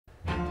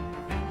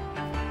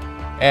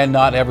And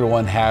not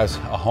everyone has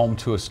a home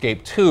to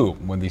escape to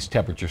when these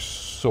temperatures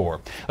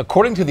soar.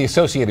 According to the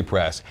Associated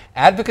Press,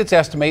 advocates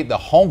estimate the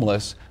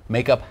homeless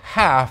make up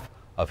half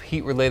of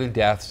heat-related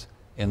deaths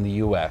in the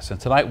U.S. And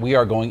tonight we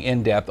are going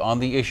in depth on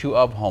the issue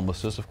of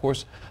homelessness, of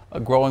course, a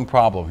growing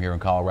problem here in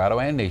Colorado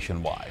and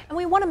nationwide. And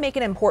we want to make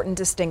an important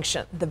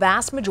distinction. The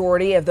vast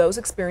majority of those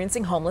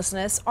experiencing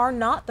homelessness are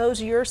not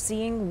those you're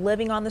seeing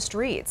living on the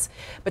streets.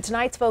 But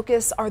tonight's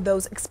focus are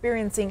those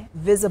experiencing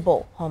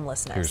visible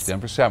homelessness. Here's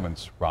Denver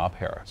 7's Rob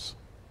Harris.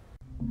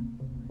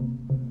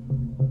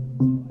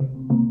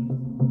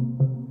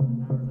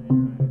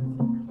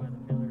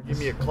 Give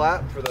me a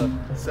clap for the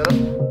setup.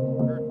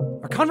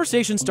 Our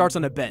conversation starts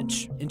on a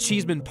bench in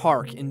Cheeseman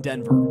Park in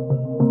Denver.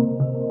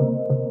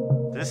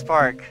 This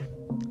park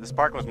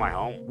was my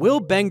home.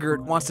 Will Bengert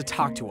wants to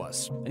talk to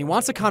us, and he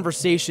wants a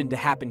conversation to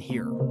happen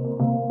here.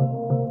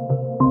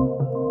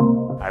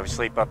 I would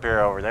sleep up here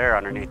over there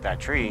underneath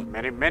that tree.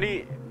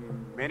 Many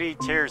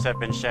tears have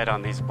been shed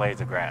on these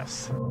blades of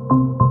grass.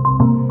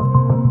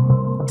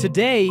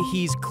 Today,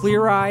 he's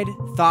clear-eyed,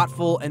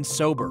 thoughtful, and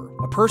sober.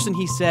 A person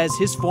he says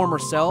his former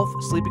self,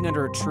 sleeping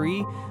under a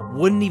tree,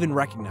 wouldn't even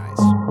recognize.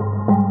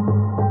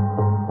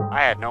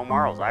 I had no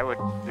morals. I would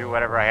do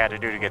whatever I had to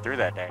do to get through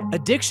that day.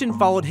 Addiction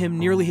followed him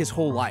nearly his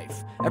whole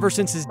life, ever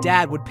since his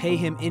dad would pay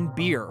him in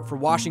beer for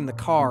washing the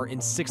car in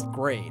 6th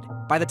grade.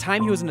 By the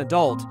time he was an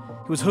adult,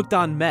 he was hooked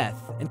on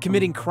meth and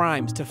committing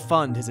crimes to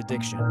fund his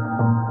addiction.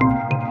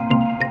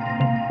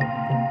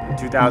 In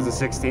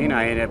 2016,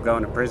 I ended up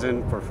going to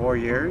prison for 4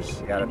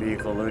 years. Got a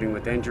vehicle looting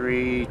with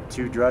injury,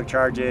 2 drug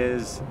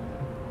charges,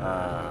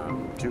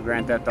 2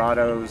 grand theft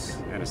autos,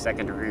 and a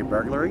second-degree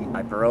burglary.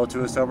 I paroled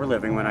to a sober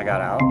living when I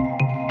got out.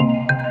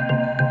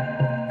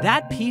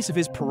 That piece of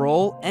his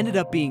parole ended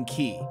up being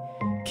key.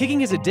 Kicking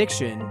his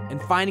addiction and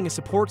finding a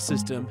support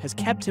system has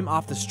kept him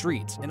off the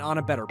streets and on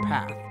a better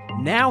path.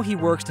 Now he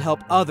works to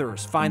help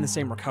others find the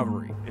same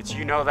recovery. It's,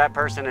 you know, that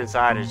person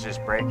inside is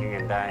just breaking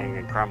and dying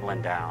and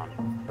crumbling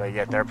down, but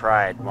yet their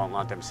pride won't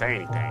let them say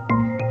anything.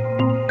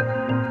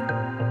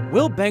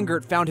 Will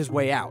Bengert found his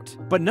way out,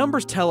 but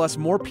numbers tell us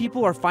more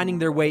people are finding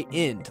their way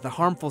into the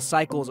harmful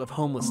cycles of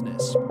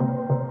homelessness.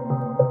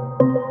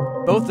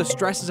 Both the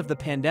stresses of the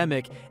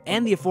pandemic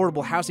and the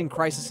affordable housing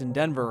crisis in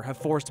Denver have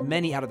forced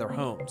many out of their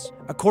homes.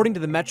 According to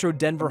the Metro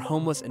Denver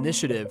Homeless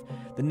Initiative,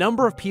 the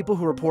number of people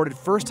who reported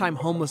first-time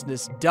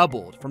homelessness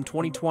doubled from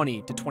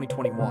 2020 to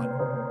 2021.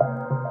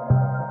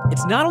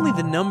 It's not only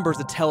the numbers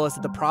that tell us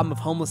that the problem of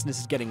homelessness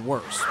is getting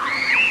worse.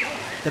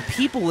 The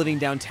people living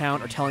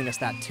downtown are telling us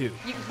that too.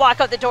 You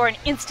walk out the door and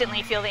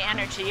instantly feel the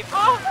energy.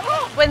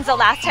 When's the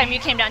last time you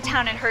came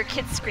downtown and heard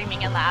kids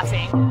screaming and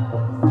laughing?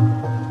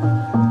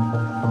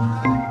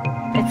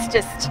 It's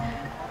just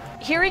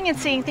hearing and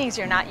seeing things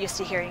you're not used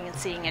to hearing and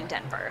seeing in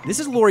Denver. This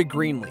is Lori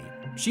Greenlee.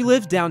 She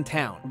lives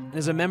downtown and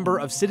is a member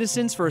of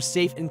Citizens for a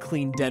Safe and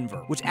Clean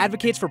Denver, which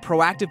advocates for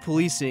proactive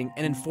policing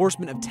and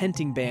enforcement of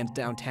tenting bans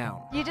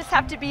downtown. You just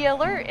have to be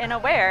alert and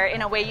aware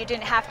in a way you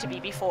didn't have to be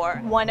before.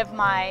 One of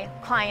my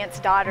client's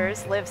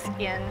daughters lives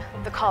in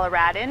the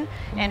Coloradan,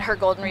 and her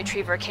golden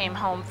retriever came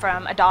home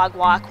from a dog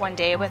walk one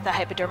day with a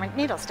hypodermic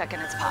needle stuck in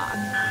its paw.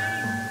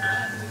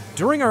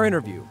 During our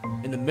interview,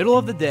 in the middle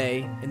of the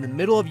day, in the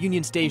middle of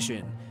Union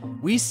Station,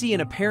 we see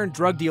an apparent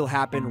drug deal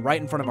happen right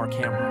in front of our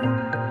camera.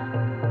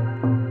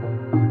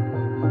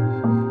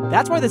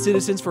 That's why the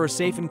Citizens for a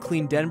Safe and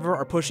Clean Denver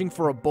are pushing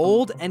for a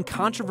bold and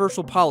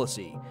controversial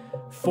policy,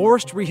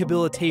 forced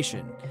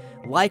rehabilitation,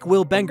 like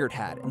Will Bengert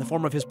had in the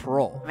form of his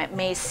parole. It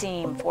may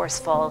seem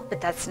forceful,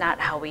 but that's not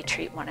how we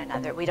treat one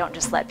another. We don't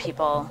just let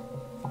people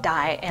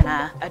die in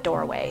a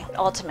doorway.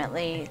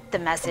 Ultimately, the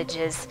message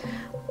is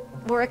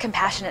we're a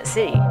compassionate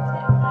city.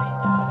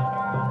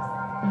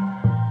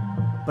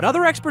 But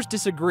other experts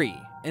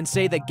disagree and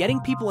say that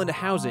getting people into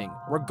housing,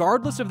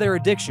 regardless of their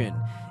addiction,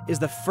 is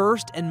the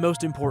first and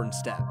most important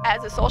step.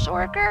 As a social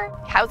worker,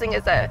 housing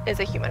is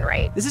a human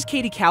right. This is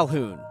Katie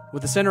Calhoun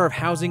with the Center of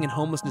Housing and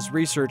Homelessness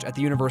Research at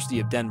the University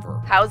of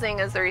Denver. Housing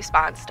is the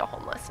response to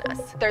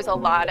homelessness. There's a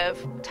lot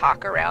of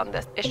talk around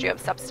this issue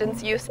of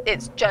substance use.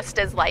 It's just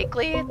as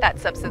likely that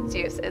substance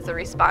use is a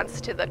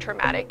response to the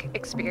traumatic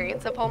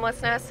experience of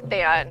homelessness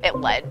than it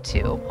led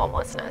to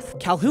homelessness.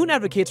 Calhoun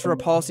advocates for a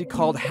policy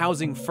called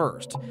Housing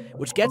First,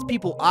 which gets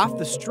people off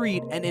the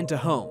street and into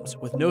homes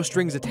with no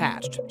strings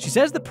attached. She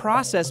says the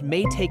process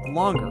may take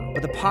longer,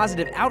 but the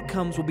positive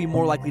outcomes will be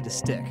more likely to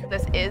stick.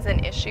 This is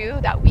an issue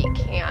that we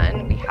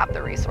have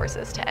the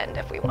resources to end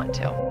if we want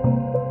to.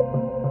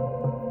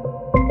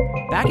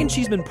 Back in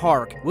Cheeseman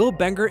Park, Will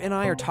Bengert and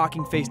I are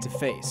talking face to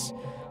face,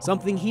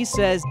 something he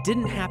says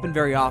didn't happen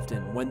very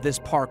often when this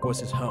park was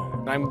his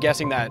home. I'm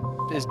guessing that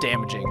is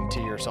damaging to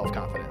your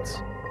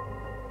self-confidence.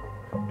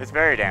 It's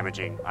very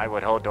damaging. I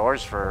would hold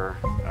doors for,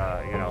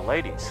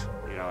 ladies,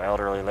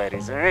 elderly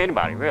ladies, or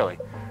anybody really,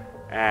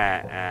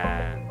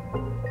 and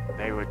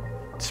they would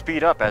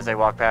speed up as they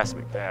walk past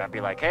me. I'd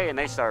be like, hey, and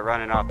they start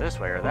running off this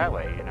way or that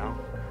way,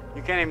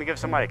 You can't even give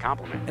somebody a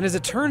compliment. And as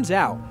it turns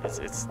out,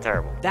 It's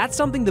terrible. that's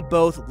something that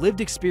both lived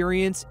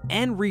experience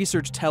and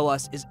research tell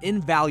us is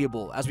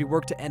invaluable as we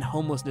work to end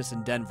homelessness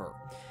in Denver.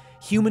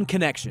 Human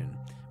connection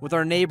with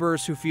our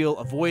neighbors who feel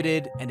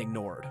avoided and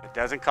ignored. It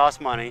doesn't cost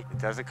money. It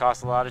doesn't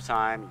cost a lot of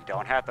time. You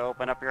don't have to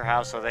open up your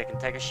house so they can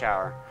take a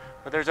shower.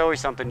 But there's always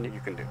something that you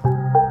can do.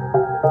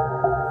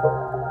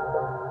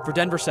 For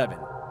Denver 7,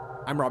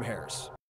 I'm Rob Harris.